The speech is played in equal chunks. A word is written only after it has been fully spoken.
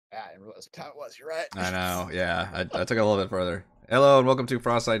Yeah, I didn't realize what time it was. You're right. I know, yeah. I took it a little bit further. Hello and welcome to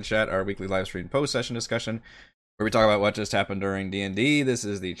Frostside Chat, our weekly live stream post-session discussion, where we talk about what just happened during D&D. This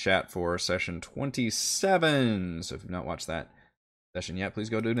is the chat for session 27. So if you've not watched that session yet, please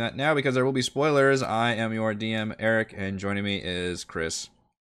go do that now because there will be spoilers. I am your DM, Eric, and joining me is Chris.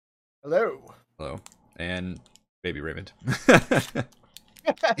 Hello. Hello. And Baby Raymond.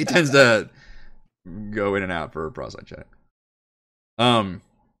 He tends to go in and out for Frostside Chat.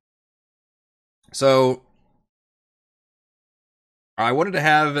 So I wanted to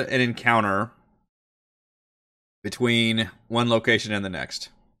have an encounter between one location and the next.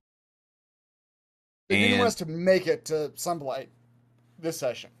 You didn't And want us to make it to Sunblight this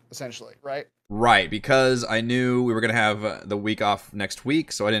session, essentially, right? right, because I knew we were going to have the week off next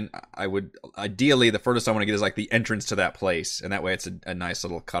week, so I would ideally the furthest I want to get is like the entrance to that place, and that way it's a nice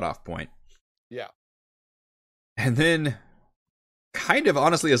little cutoff point. Yeah. And then kind of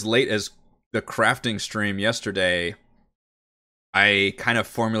honestly as late as the crafting stream yesterday, I kind of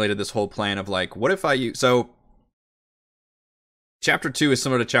formulated this whole plan of like, what if I use... So, Chapter 2 is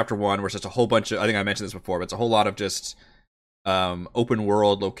similar to Chapter 1, where it's just a whole bunch of... I think I mentioned this before, but it's a whole lot of just open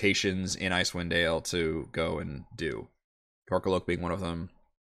world locations in Icewind Dale to go and do. Korkalok being one of them.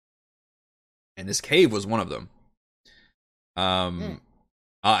 And this cave was one of them.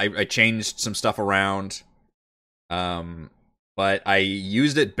 I changed some stuff around. But I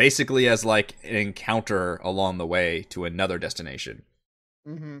used it basically as like an encounter along the way to another destination.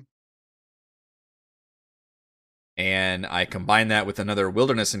 Mm-hmm. And I combined that with another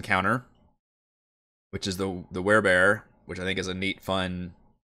wilderness encounter, which is the werebear, which I think is a neat, fun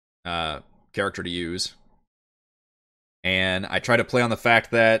character to use. And I try to play on the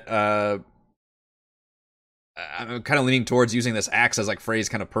fact that I'm kind of leaning towards using this axe as like Frey's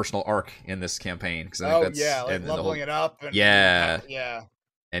kind of personal arc in this campaign because I think that's yeah, like and leveling it up. And, yeah, yeah,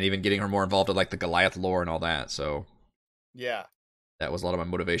 and even getting her more involved in like the Goliath lore and all that. So yeah. that was a lot of my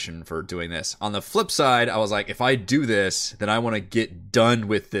motivation for doing this. On the flip side, I was like, if I do this, then I want to get done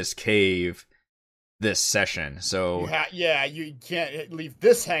with this cave this session. So You can't leave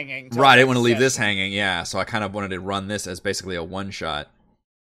this hanging. Right, I didn't want to leave this hanging. Yeah, so I kind of wanted to run this as basically a one shot.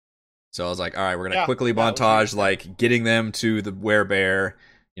 So I was like, all right, we're gonna quickly montage like getting them to the werebear.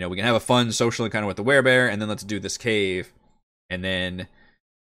 You know, we can have a fun social encounter with the werebear, and then let's do this cave, and then,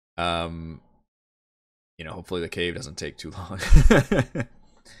 you know, hopefully the cave doesn't take too long.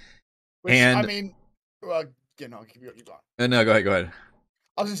 Which, and I mean, well, keep going. No, go ahead.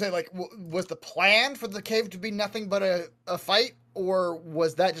 I was gonna say, like, was the plan for the cave to be nothing but a fight, or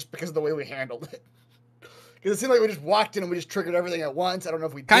was that just because of the way we handled it? Because it seemed like we just walked in and we just triggered everything at once. I don't know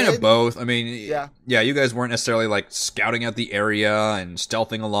if we kind did. of both. I mean, yeah, you guys weren't necessarily like scouting out the area and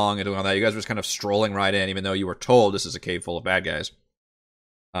stealthing along and doing all that. You guys were just kind of strolling right in, even though you were told this is a cave full of bad guys.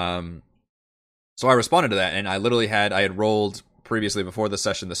 So I responded to that, and I had rolled previously before the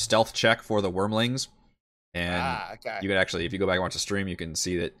session the stealth check for the wormlings, and okay. you could actually, if you go back and watch the stream, you can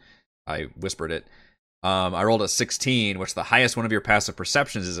see that I whispered it. I rolled a 16, which the highest one of your passive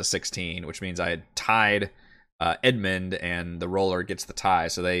perceptions is a 16, which means I had tied Edmund, and the roller gets the tie,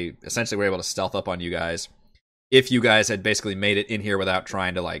 so they essentially were able to stealth up on you guys if you guys had basically made it in here without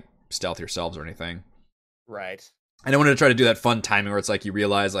trying to like stealth yourselves or anything. Right. And I wanted to try to do that fun timing where it's like you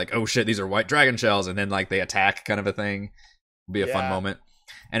realize like, oh shit, these are white dragon shells, and then like they attack kind of a thing. It'd be a fun moment.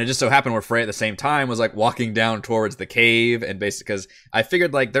 And it just so happened where Frey at the same time was like walking down towards the cave, and basically because I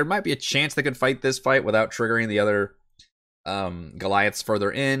figured like there might be a chance they could fight this fight without triggering the other Goliaths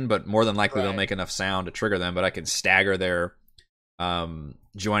further in, but more than likely they'll make enough sound to trigger them, but I can stagger their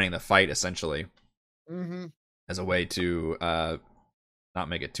joining the fight essentially as a way to not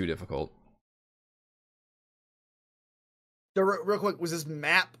make it too difficult. So real quick, was this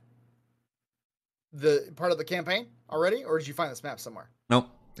map the part of the campaign already, or did you find this map somewhere? Nope,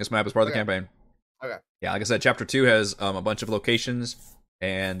 this map is part of the campaign. Okay. Yeah, like I said, Chapter 2 has a bunch of locations,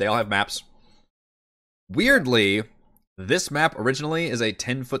 and they all have maps. Weirdly, this map originally is a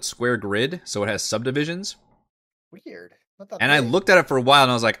 10-foot square grid, so it has subdivisions. Weird. And I looked at it for a while,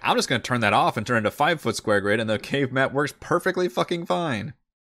 and I was like, I'm just going to turn that off and turn it into 5-foot square grid, and the cave map works perfectly fucking fine.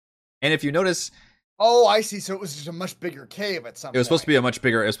 And if you notice... Oh, I see. So it was just a much bigger cave at some point. It was supposed to be a much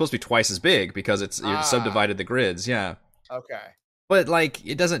bigger... It was supposed to be twice as big, because it subdivided the grids, yeah. Okay. But, like,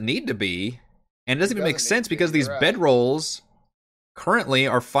 it doesn't need to be. And it doesn't even make sense, because these bedrolls currently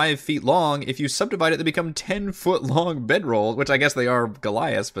are 5 feet long. If you subdivide it, they become 10-foot long bedrolls, which I guess they are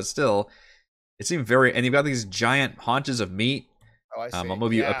Goliaths, but still... It seemed very... And you've got these giant haunches of meat. Oh, I see. I'll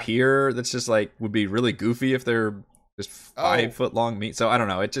move you up here. That's just, like, would be really goofy if they're just 5 foot long meat. So I don't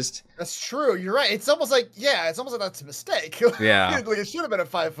know. It just That's true. You're right. It's almost like that's a mistake. Yeah. Like it should have been a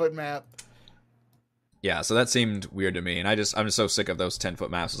 5-foot map. Yeah, so that seemed weird to me, and I'm just so sick of those 10-foot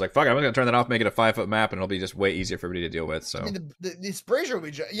maps. It's like, fuck it, I'm gonna turn that off, make it a 5-foot map, and it'll be just way easier for everybody to deal with. So I mean, this brazier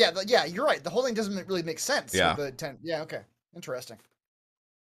would be yeah, you're right. The whole thing doesn't really make sense. Yeah. With the 10. Yeah. Okay. Interesting.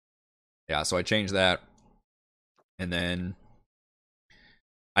 Yeah, so I changed that, and then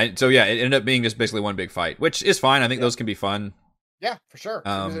it ended up being just basically one big fight, which is fine. I think those can be fun. Yeah, for sure.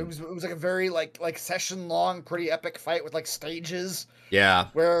 Um, it was like a very like session long, pretty epic fight with like stages. Yeah,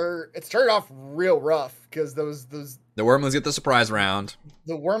 Where it started off real rough because the Wyrmlings get the surprise round.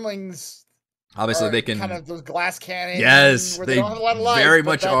 The Wyrmlings obviously they can kind of those glass cannons. Yes, where they don't have a lot of life, very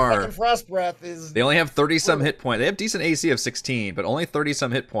much are. Frost breath is. They only have 30-some hit points. They have decent AC of 16, but only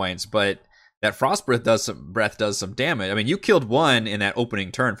 30-some hit points. But that frost breath does some damage. I mean, you killed one in that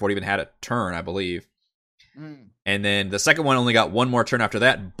opening turn before it even had a turn, I believe. And then the second one only got one more turn after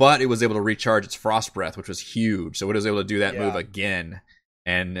that, but it was able to recharge its frost breath, which was huge. So it was able to do that move again.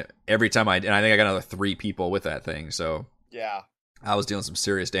 And every time I think I got another 3 people with that thing. So yeah, I was dealing some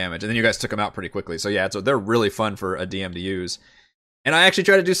serious damage. And then you guys took them out pretty quickly. So yeah, so they're really fun for a DM to use. And I actually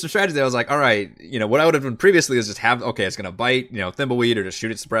tried to do some strategy. I was like, all right, what I would have done previously is just have, okay, it's going to bite, Thimbleweed or just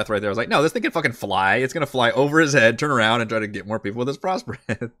shoot its breath right there. I was like, no, this thing can fucking fly. It's going to fly over his head, turn around, and try to get more people with his frost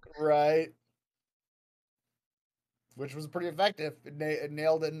breath. Right. Which was pretty effective. It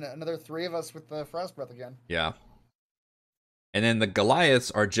nailed in another 3 of us with the frost breath again. Yeah. And then the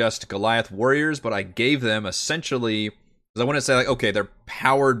Goliaths are just Goliath warriors, but I gave them essentially, because I want to say, like, okay, they're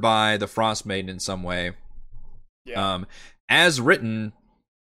powered by the Frost Maiden in some way. Yeah. As written,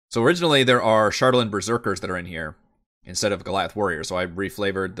 so originally there are Chardalyn Berserkers that are in here instead of Goliath warriors. So I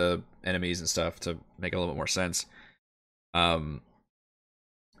reflavored the enemies and stuff to make it a little bit more sense. And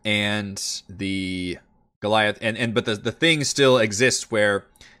the Goliath but the thing still exists where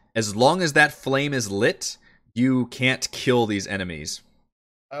as long as that flame is lit, you can't kill these enemies.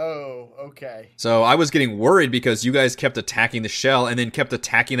 Oh, okay. So I was getting worried because you guys kept attacking the shell and then kept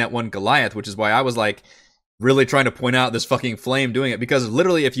attacking that one Goliath, which is why I was like really trying to point out this fucking flame doing it. Because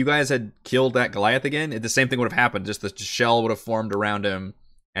literally, if you guys had killed that Goliath again, the same thing would have happened. Just the shell would have formed around him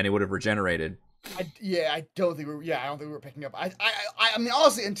and it would have regenerated. I don't think we were picking up. I mean,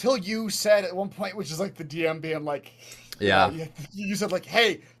 honestly, until you said at one point, which is like the DM being like, yeah, you said like,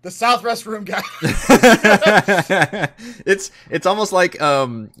 hey, the Southwest Room guy. it's almost like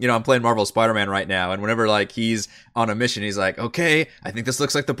I'm playing Marvel Spider-Man right now, and whenever like he's on a mission, he's like, okay, I think this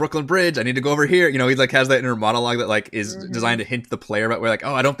looks like the Brooklyn Bridge. I need to go over here. He like has that inner monologue that like is designed to hint the player about where like,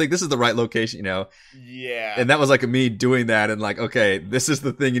 oh, I don't think this is the right location. Yeah. And that was like me doing that, and like, okay, this is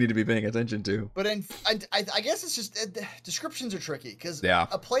the thing you need to be paying attention to. But I guess it's just descriptions are tricky because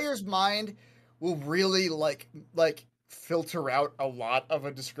a player's mind will really like filter out a lot of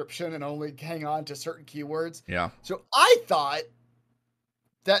a description and only hang on to certain keywords. Yeah. So I thought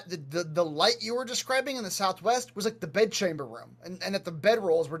that the light you were describing in the Southwest was like the bedchamber room, and that the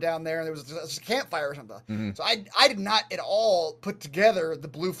bedrolls were down there, and there was a campfire or something. Mm-hmm. So I did not at all put together the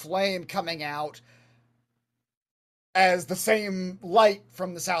blue flame coming out as the same light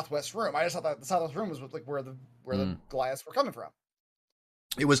from the Southwest room. I just thought that the Southwest room was like where the Goliaths were coming from.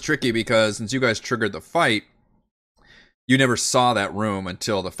 It was tricky because since you guys triggered the fight, you never saw that room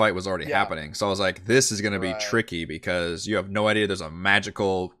until the fight was already happening. So I was like, this is going to be tricky because you have no idea there's a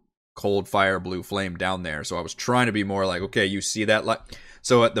magical cold fire blue flame down there. So I was trying to be more like, okay, you see that light.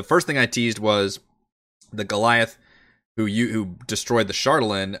 So the first thing I teased was the Goliath who destroyed the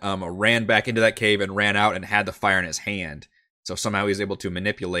Chardalyn ran back into that cave and ran out and had the fire in his hand. So somehow he was able to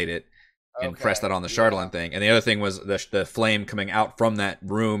manipulate it and press that on the Chardalyn thing. And the other thing was the flame coming out from that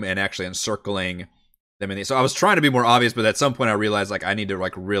room and actually encircling them. So I was trying to be more obvious, but at some point I realized like I need to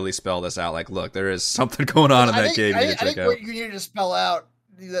like really spell this out. Like, look, there is something going on in that cave. I think what you needed to spell out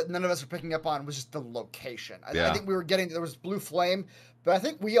that none of us were picking up on was just the location. I think we were getting, there was blue flame, but I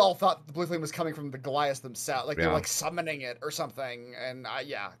think we all thought the blue flame was coming from the Goliaths themselves. Like they're like summoning it or something. And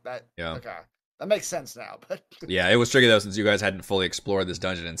okay. That makes sense now. But yeah, it was tricky though, since you guys hadn't fully explored this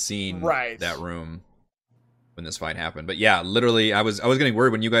dungeon and seen that room when this fight happened. But yeah, literally I was getting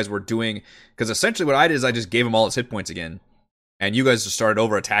worried when you guys were doing, because essentially what I did is I just gave him all his hit points again. And you guys just started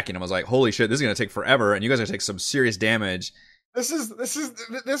over attacking him. I was like, holy shit, this is gonna take forever, and you guys are gonna take some serious damage. This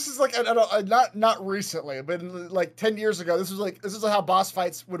is like not recently, but like 10 years ago. This is how boss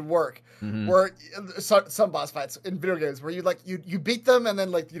fights would work. Mm-hmm. Where some boss fights in video games where you beat them and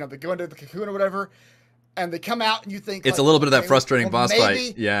then like they go into the cocoon or whatever, and they come out and you think it's a little bit of that frustrating boss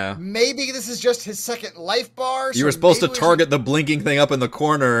fight. Yeah. Maybe this is just his second life bar. You were supposed to target the blinking thing up in the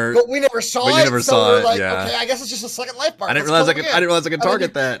corner. But we never saw it. You never saw it. Like, okay, I guess it's just a second life bar. I didn't realize I could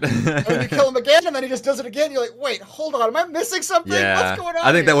target that. And then you kill him again, and then he just does it again. You're like, wait, hold on. Am I missing something? Yeah. What's going on?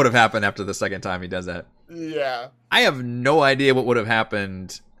 I think that would have happened after the second time he does that. Yeah. I have no idea what would have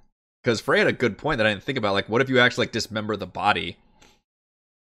happened, because Frey had a good point that I didn't think about. Like, what if you actually dismember the body?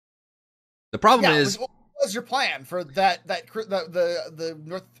 The problem is, what was your plan for the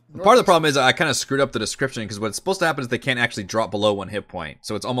north? Part of the problem is I kind of screwed up the description, because what's supposed to happen is they can't actually drop below 1 hit point.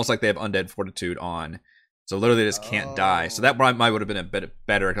 So it's almost like they have undead fortitude on. So literally they just can't die. So that might would have been a bit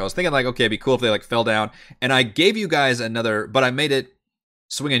better. I was thinking like, okay, it'd be cool if they like fell down. And I gave you guys another, but I made it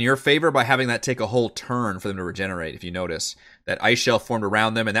swing in your favor by having that take a whole turn for them to regenerate. If you notice, that ice shell formed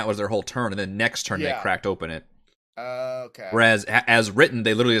around them, and that was their whole turn. And then next turn they cracked open it. Okay. Whereas, as written,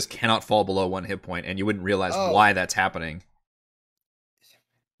 they literally just cannot fall below 1 hit point, and you wouldn't realize why that's happening.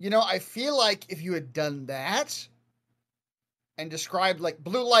 You know, I feel like if you had done that and described like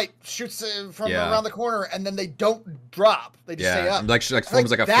blue light shoots from around the corner, and then they don't drop, they just stay up. Like forms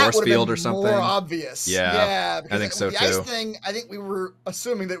like a force field or something. More obvious. Yeah, I think so the too. Ice thing, I think we were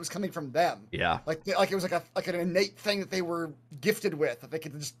assuming that it was coming from them. Yeah, like it was like an innate thing that they were gifted with, that they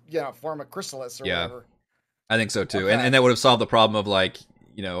could just form a chrysalis or whatever. I think so too, okay. and that would have solved the problem of like,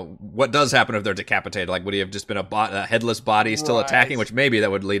 what does happen if they're decapitated? Like, would he have just been a headless body still attacking? Which maybe that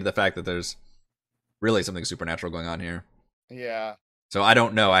would lead to the fact that there's really something supernatural going on here. Yeah. So I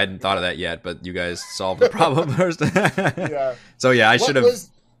don't know. I hadn't thought of that yet, but you guys solved the problem first. Yeah. So yeah, I should have.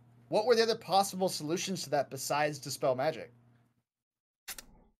 What were the other possible solutions to that besides dispel magic?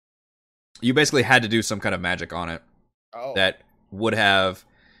 You basically had to do some kind of magic on it. Oh. That would have.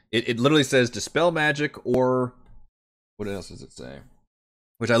 It literally says dispel magic, or what else does it say?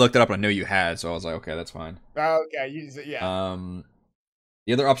 Which I looked it up and I knew you had, so I was like, okay, that's fine. Okay, use it, yeah.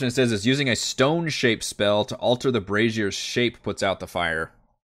 The other option it says is using a stone-shaped spell to alter the brazier's shape puts out the fire.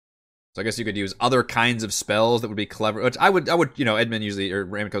 So I guess you could use other kinds of spells that would be clever. Which I would, Edmund usually, or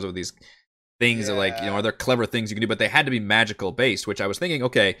Raymond comes up with these things that like, are there clever things you can do? But they had to be magical based, which I was thinking,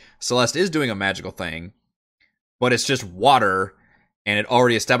 okay, Celeste is doing a magical thing, but it's just water. And it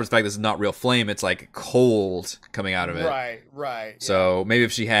already established the fact this is not real flame. It's like cold coming out of it. Right. So maybe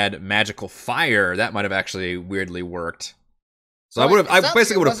if she had magical fire, that might have actually weirdly worked. So I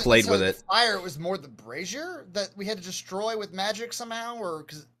basically would have played with it. Fire, it was more the brazier that we had to destroy with magic somehow, or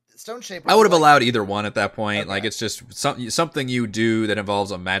because stone shape. I would have allowed either one at that point. Okay. Like it's just something you do that involves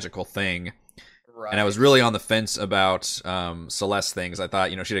a magical thing. Right. And I was really on the fence about Celeste things. I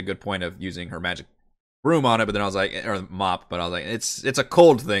thought she had a good point of using her magic broom on it, but then I was like, or mop, but I was like, it's a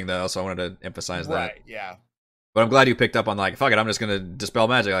cold thing though, so I wanted to emphasize that. Right, yeah. But I'm glad you picked up on like, fuck it, I'm just gonna dispel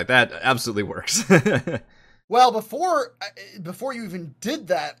magic. Like that absolutely works. Well, before you even did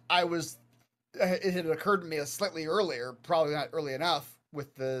that, it had occurred to me slightly earlier, probably not early enough,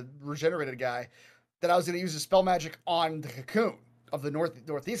 with the regenerated guy, that I was gonna use dispel magic on the cocoon of the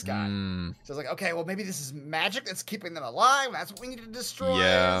northeast guy. So I was like, okay, well maybe this is magic that's keeping them alive. That's what we need to destroy.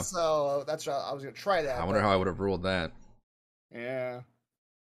 Yeah. So that's what I was gonna try that. I wonder how I would have ruled that. Yeah.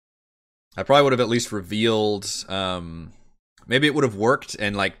 I probably would have at least revealed. Maybe it would have worked,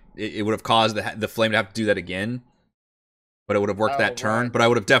 and like it would have caused the flame to have to do that again. But it would have worked that turn. Right. But I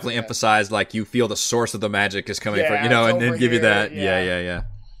would have definitely emphasized like you feel the source of the magic is coming from, and then give you that.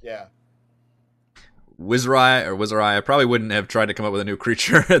 Yeah. Wizerai, I probably wouldn't have tried to come up with a new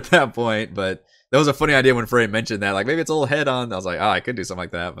creature at that point, but that was a funny idea when Frey mentioned that. Like, maybe it's a little head on. I was like, I could do something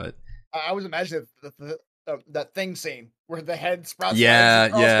like that, but... I was imagining that thing scene where the head sprouts. Yeah.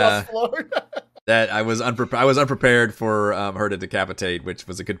 That I was unprepared for her to decapitate, which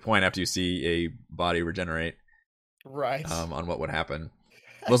was a good point after you see a body regenerate. Right. On what would happen.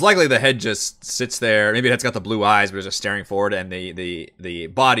 Most likely the head just sits there. Maybe it's got the blue eyes, but it's just staring forward, and the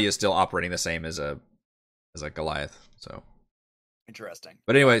body is still operating the same as a Goliath. So interesting.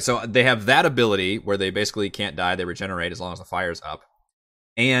 But anyway, so they have that ability where they basically can't die, they regenerate as long as the fire's up.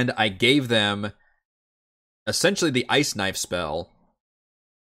 And I gave them essentially the ice knife spell.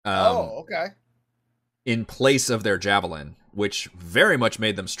 Okay. In place of their javelin, which very much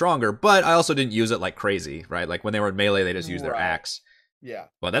made them stronger, but I also didn't use it like crazy, right? Like when they were in melee, they just used their axe. Yeah.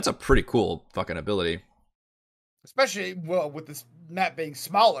 Well, that's a pretty cool fucking ability. Especially, with this map being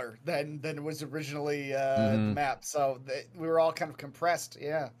smaller than it was originally the map. So we were all kind of compressed,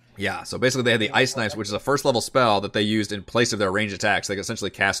 yeah. Yeah, so basically they had the Ice Knives, which is a first-level spell that they used in place of their ranged attacks. They could essentially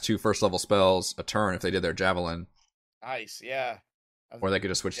cast 2 first-level spells a turn if they did their Javelin. Nice, yeah. Or they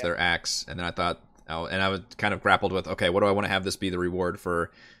could just switch to their axe. And then I thought, and I was kind of grappled with, okay, what do I want to have this be the reward for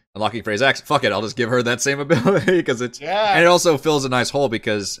unlocking Frey's axe. Fuck it, I'll just give her that same ability because it's and it also fills a nice hole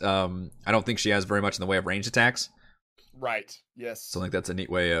because I don't think she has very much in the way of ranged attacks. Right. Yes. So I think that's a neat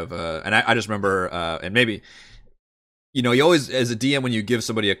way of and I just remember and maybe you know, you always as a DM when you give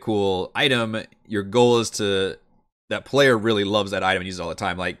somebody a cool item, your goal is to that player really loves that item and uses it all the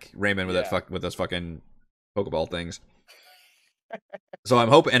time, like Raymond with with those fucking Pokeball things. So I'm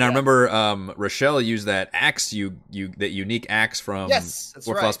hoping, and I remember Rochelle used that axe, that unique axe from Warfrost's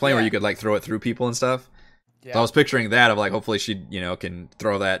right. Plane, where you could like throw it through people and stuff. Yeah. So I was picturing that of like, hopefully she, you know, can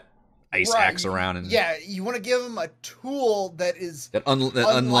throw that ice axe around and you want to give them a tool that is that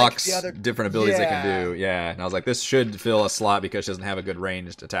unlocks different abilities they can do. Yeah, and I was like, this should fill a slot because she doesn't have a good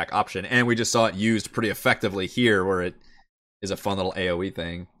ranged attack option, and we just saw it used pretty effectively here, where it is a fun little AOE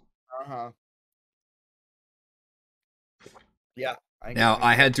thing. Yeah. Now,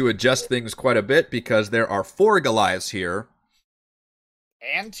 I had to adjust things quite a bit because there are 4 Goliaths here.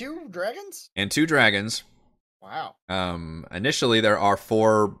 And 2 dragons? And 2 dragons. Wow. Initially, there are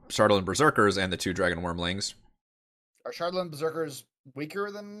 4 Shardolin Berserkers and the 2 Dragon Wyrmlings. Are Shardolin Berserkers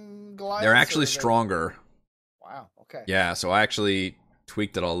weaker than Goliaths? They're actually stronger. Wow, okay. Yeah, so I actually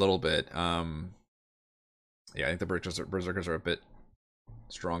tweaked it a little bit. Yeah, I think the Berserkers are a bit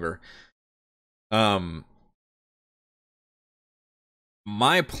stronger.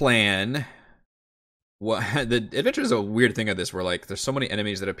 My plan, the adventure is a weird thing of this, where like there's so many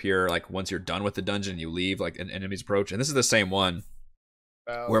enemies that appear like once you're done with the dungeon, you leave like an enemy's approach, and this is the same one.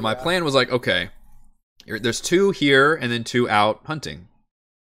 Where my plan was like, okay, there's 2 here and then 2 out hunting.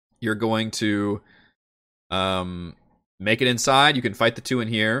 You're going to make it inside. You can fight the 2 in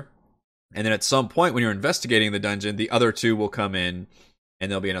here, and then at some point when you're investigating the dungeon, the other 2 will come in, and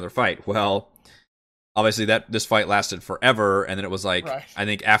there'll be another fight. Well, obviously this fight lasted forever, and then it was like I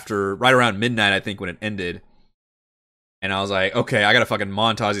think right around midnight, I think, when it ended, and I was like, okay, I gotta fucking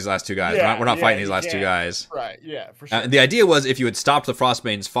montage these last 2 guys. We're not fighting these last 2 guys. Right? Yeah, for sure. The idea was if you had stopped the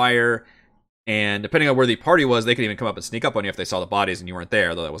Frostbane's fire, and depending on where the party was, they could even come up and sneak up on you if they saw the bodies and you weren't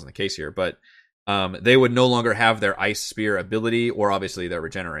there. Though that wasn't the case here, but they would no longer have their Ice Spear ability, or obviously their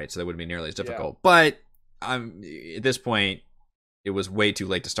Regenerate, so they wouldn't be nearly as difficult. But at this point, it was way too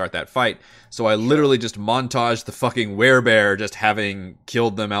late to start that fight, so I literally just montaged the fucking werebear just having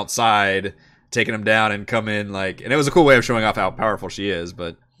killed them outside, taking them down, and come in like, and it was a cool way of showing off how powerful she is.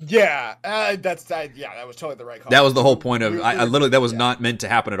 But that was totally the right call. That was the whole point of I literally that was not meant to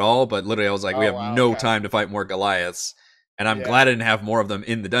happen at all. But literally, I was like, we have no time to fight more Goliaths, and I'm glad I didn't have more of them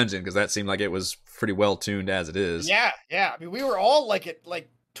in the dungeon because that seemed like it was pretty well tuned as it is. Yeah. I mean, we were all like at like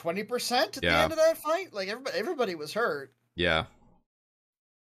 20% at the end of that fight. Like everybody was hurt. Yeah.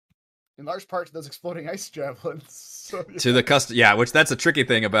 In large part to those exploding ice javelins. So, to the custom, which that's a tricky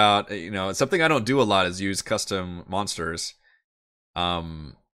thing about, you know, it's something I don't do a lot is use custom monsters.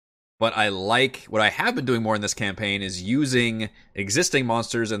 But I like, what I have been doing more in this campaign is using existing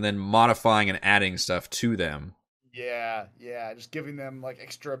monsters and then modifying and adding stuff to them. Yeah, just giving them like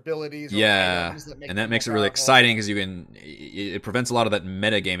extra abilities. Yeah, and that makes it really exciting because it prevents a lot of that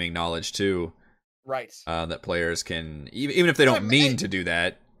metagaming knowledge too. Right. That players can, even if they don't mean to do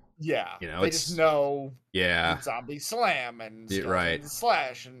that. Yeah, you know, they just know. Yeah, zombie slam and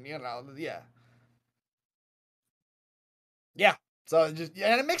slash and yeah. So and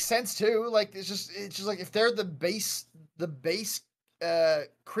it makes sense too. Like it's just like if they're the base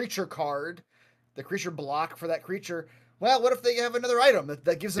creature card, the creature block for that creature. Well, what if they have another item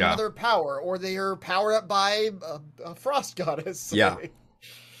that gives them another power, or they are powered up by a frost goddess? Yeah.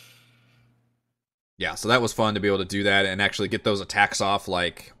 Yeah, so that was fun to be able to do that and actually get those attacks off,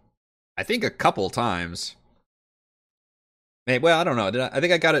 like, I think a couple times. Well, I don't know. I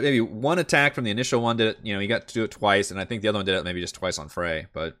think I got it maybe one attack from the initial one. Did it? You know, you got to do it twice, and I think the other one did it maybe just twice on Frey.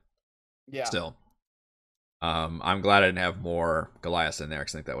 But still, I'm glad I didn't have more Goliaths in there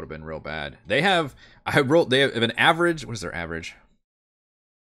because I think that would have been real bad. They have an average. What is their average?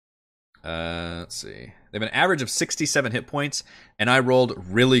 Let's see. They have an average of 67 hit points, and I rolled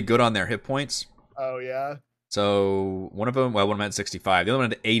really good on their hit points. Oh yeah. So one of them had 65. The other one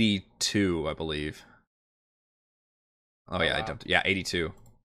had 82, I believe. Oh yeah, wow. I dumped. Yeah, 82.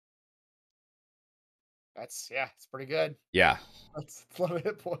 It's pretty good. Yeah, that's a lot of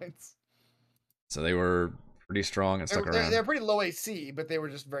hit points. So they were pretty strong and stuck around. They're pretty low AC, but they were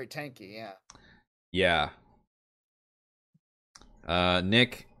just very tanky. Yeah.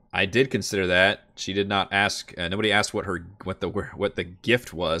 Nick, I did consider that. She did not ask. Nobody asked what the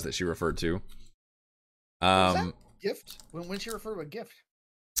gift was that she referred to. Gift? When she referred to a gift?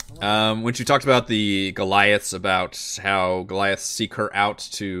 When she talked about the Goliaths, about how Goliaths seek her out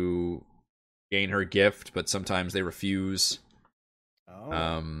to gain her gift, but sometimes they refuse.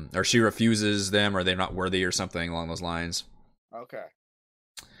 Or she refuses them, or they're not worthy, or something along those lines. Okay.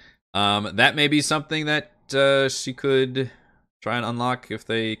 That may be something that she could try and unlock if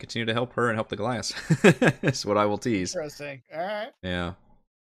they continue to help her and help the Goliaths. That's what I will tease. Interesting. All right. Yeah.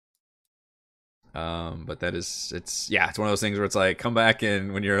 But it's one of those things where it's like, come back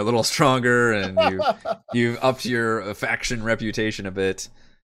and when you're a little stronger and you've upped your faction reputation a bit.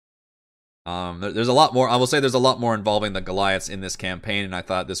 There's a lot more. I will say there's a lot more involving the Goliaths in this campaign, and I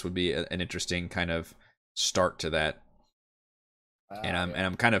thought this would be an interesting kind of start to that. And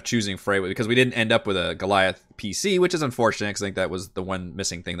I'm kind of choosing Frey because we didn't end up with a Goliath PC, which is unfortunate because I think that was the one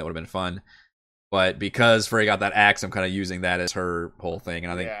missing thing that would have been fun. But because Frey got that axe, I'm kind of using that as her whole thing,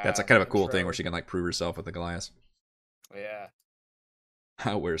 and I think that's a kind of a cool thing where she can like prove herself with the Goliaths. Yeah.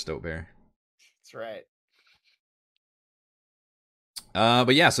 Where's Stoatbear? That's right.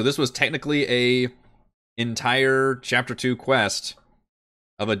 But yeah, so this was technically a entire Chapter 2 quest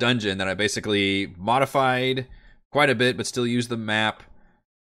of a dungeon that I basically modified quite a bit, but still used the map.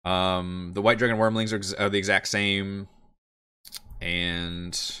 The White Dragon Wyrmlings are the exact same,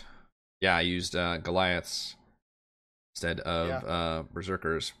 and yeah, I used Goliaths instead of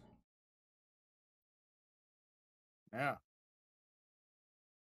Berserkers. Yeah.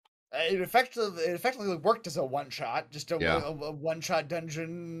 It effectively worked as a one-shot, just a one-shot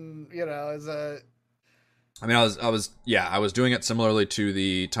dungeon, as a... I mean, I was doing it similarly to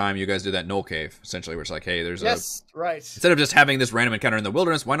the time you guys did that Knoll Cave, essentially, where it's like, hey, there's right. Instead of just having this random encounter in the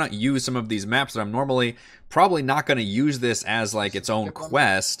wilderness, why not use some of these maps that I'm normally probably not going to use this as, like, its own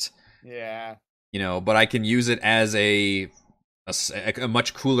quest. Yeah. But I can use it as a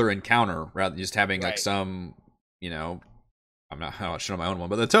much cooler encounter, rather than just having, like, some, I'm not showing my own one,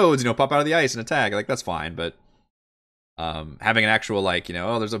 but the toads, pop out of the ice and attack. Like, that's fine, but having an actual, like,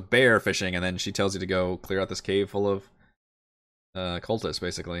 there's a bear fishing, and then she tells you to go clear out this cave full of cultists,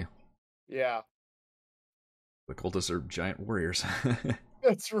 basically. Yeah. The cultists are giant warriors.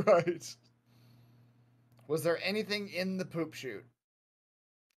 That's right. Was there anything in the poop chute?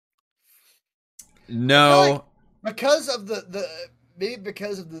 No. Because of maybe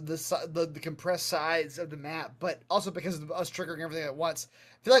because of the compressed size of the map, but also because of us triggering everything at once.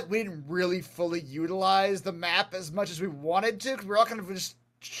 I feel like we didn't really fully utilize the map as much as we wanted to, because we're all kind of just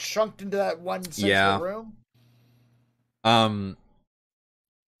chunked into that one central room.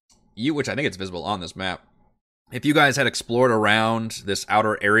 Which I think it's visible on this map. If you guys had explored around this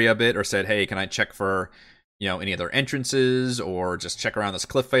outer area a bit, or said, hey, can I check for, any other entrances, or just check around this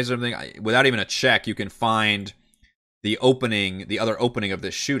cliff face or anything, without even a check, you can find the other opening of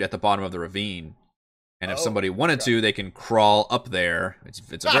this chute at the bottom of the ravine. And if somebody wanted to, they can crawl up there. It's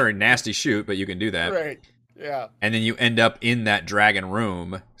a very nasty chute, but you can do that. Right. Yeah. And then you end up in that dragon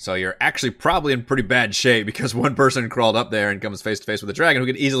room. So you're actually probably in pretty bad shape because one person crawled up there and comes face to face with a dragon who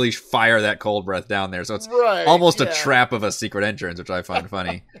could easily fire that cold breath down there. So it's almost a trap of a secret entrance, which I find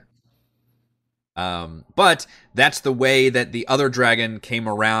funny. But that's the way that the other dragon came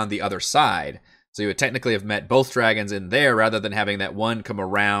around the other side. So you would technically have met both dragons in there rather than having that one come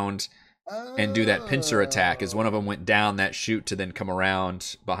around and do that pincer attack, as one of them went down that chute to then come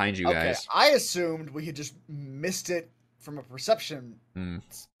around behind you guys. I assumed we had just missed it from a perception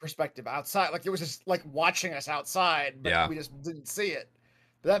perspective outside. Like it was just like watching us outside, but we just didn't see it.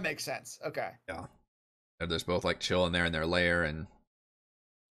 But that makes sense. Okay. Yeah. They're just both like chilling there in their lair, and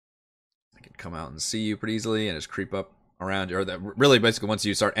they can come out and see you pretty easily and just creep up around you. Or really, basically, once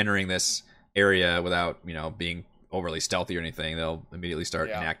you start entering this area without, being overly stealthy or anything, they'll immediately start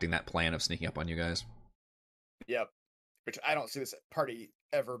enacting that plan of sneaking up on you guys. Yep. Which I don't see this party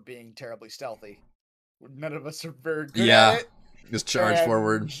ever being terribly stealthy. None of us are very good at it. Just charge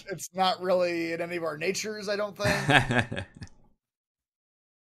forward. It's not really in any of our natures, I don't think.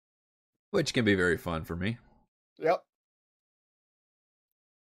 Which can be very fun for me. Yep.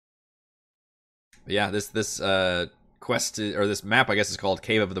 But yeah, this quest, or this map, I guess, is called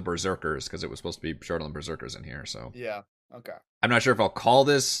Cave of the Berserkers, because it was supposed to be Shardland Berserkers in here. So yeah, okay. I'm not sure if I'll call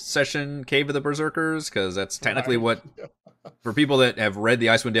this session Cave of the Berserkers, because that's technically what, for people that have read the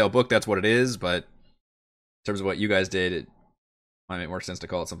Icewind Dale book, that's what it is. But in terms of what you guys did, it might make more sense to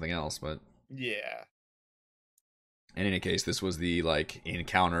call it something else. But yeah. In any case, this was the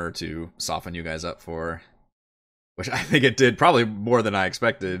encounter to soften you guys up for, which I think it did probably more than I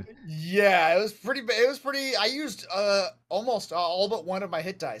expected. Yeah, it was pretty. I used almost all but one of my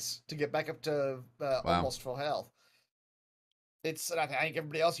hit dice to get back up to almost full health. And I think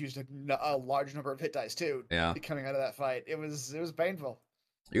everybody else used a large number of hit dice too. Yeah, coming out of that fight, it was painful.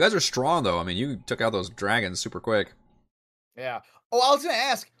 You guys are strong though. I mean, you took out those dragons super quick. Yeah. Oh, I was gonna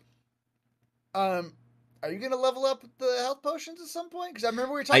ask. Are you going to level up the health potions at some point? Because I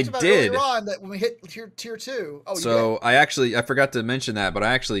remember we talked about earlier on that when we hit tier 2. Oh, so I forgot to mention that, but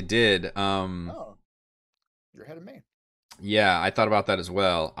I actually did. Oh, you're ahead of me. Yeah, I thought about that as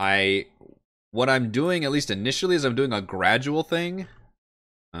well. What I'm doing, at least initially, is I'm doing a gradual thing.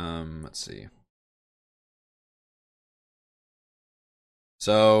 Let's see.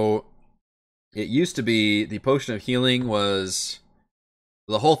 So it used to be the potion of healing was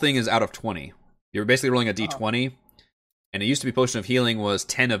the whole thing is out of 20. You're basically rolling a d20, and it used to be potion of healing was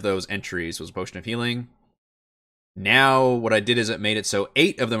 10 of those entries was potion of healing. Now what I did is it made it so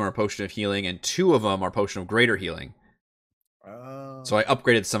 8 of them are potion of healing and 2 of them are potion of greater healing. So I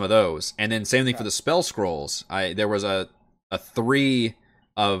upgraded some of those, and then same thing for the spell scrolls. There was a 3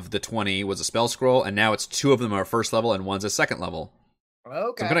 of the 20 was a spell scroll, and now it's 2 of them are first level and 1's a second level.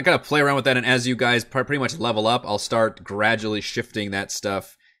 Okay. So I'm gonna kind of play around with that, and as you guys pretty much level up, I'll start gradually shifting that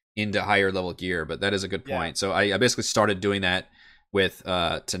stuff into higher level gear. But that is a good point. So I basically started doing that with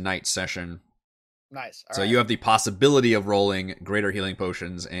tonight's session. Nice. So you have the possibility of rolling greater healing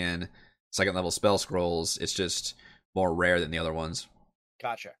potions and second level spell scrolls. It's just more rare than the other ones.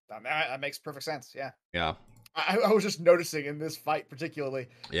 Gotcha. That makes perfect sense. Yeah. Yeah. I was just noticing in this fight particularly.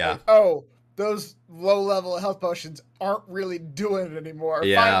 Yeah. Like, those low-level health potions aren't really doing it anymore.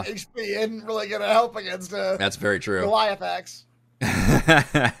 Yeah. 5 HP isn't really going to help against That's very true. Goliath axe.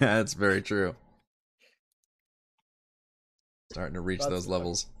 That's very true. Starting to reach those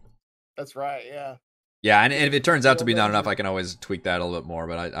levels. That's right, yeah. Yeah, and if it turns out to be not enough, I can always tweak that a little bit more,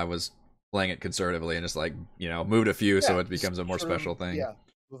 but I was playing it conservatively and just moved a few so it becomes a more special thing. Yeah,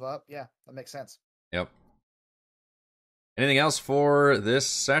 move up. Yeah, that makes sense. Yep. Anything else for this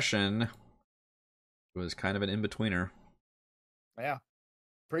session? It was kind of an in-betweener. Yeah.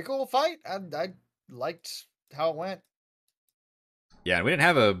 Pretty cool fight. I liked how it went. Yeah, and we didn't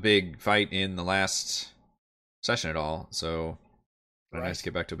have a big fight in the last session at all, so nice to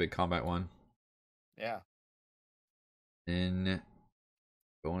get back to a big combat one. Yeah. Then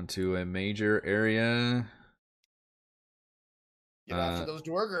going to a major area. Get after those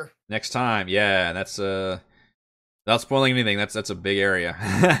Duergar. Next time, yeah, that's without spoiling anything, that's a big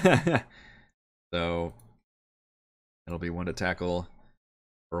area. So it'll be one to tackle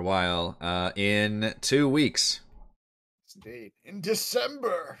for a while. In 2 weeks. Indeed. In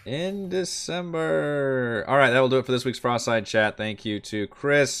December. All right, that will do it for this week's Frostside Chat. Thank you to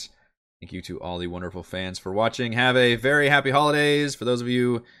Chris. Thank you to all the wonderful fans for watching. Have a very happy holidays for those of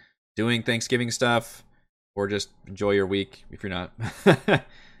you doing Thanksgiving stuff, or just enjoy your week if you're not.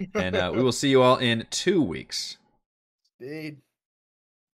 And we will see you all in 2 weeks. Indeed.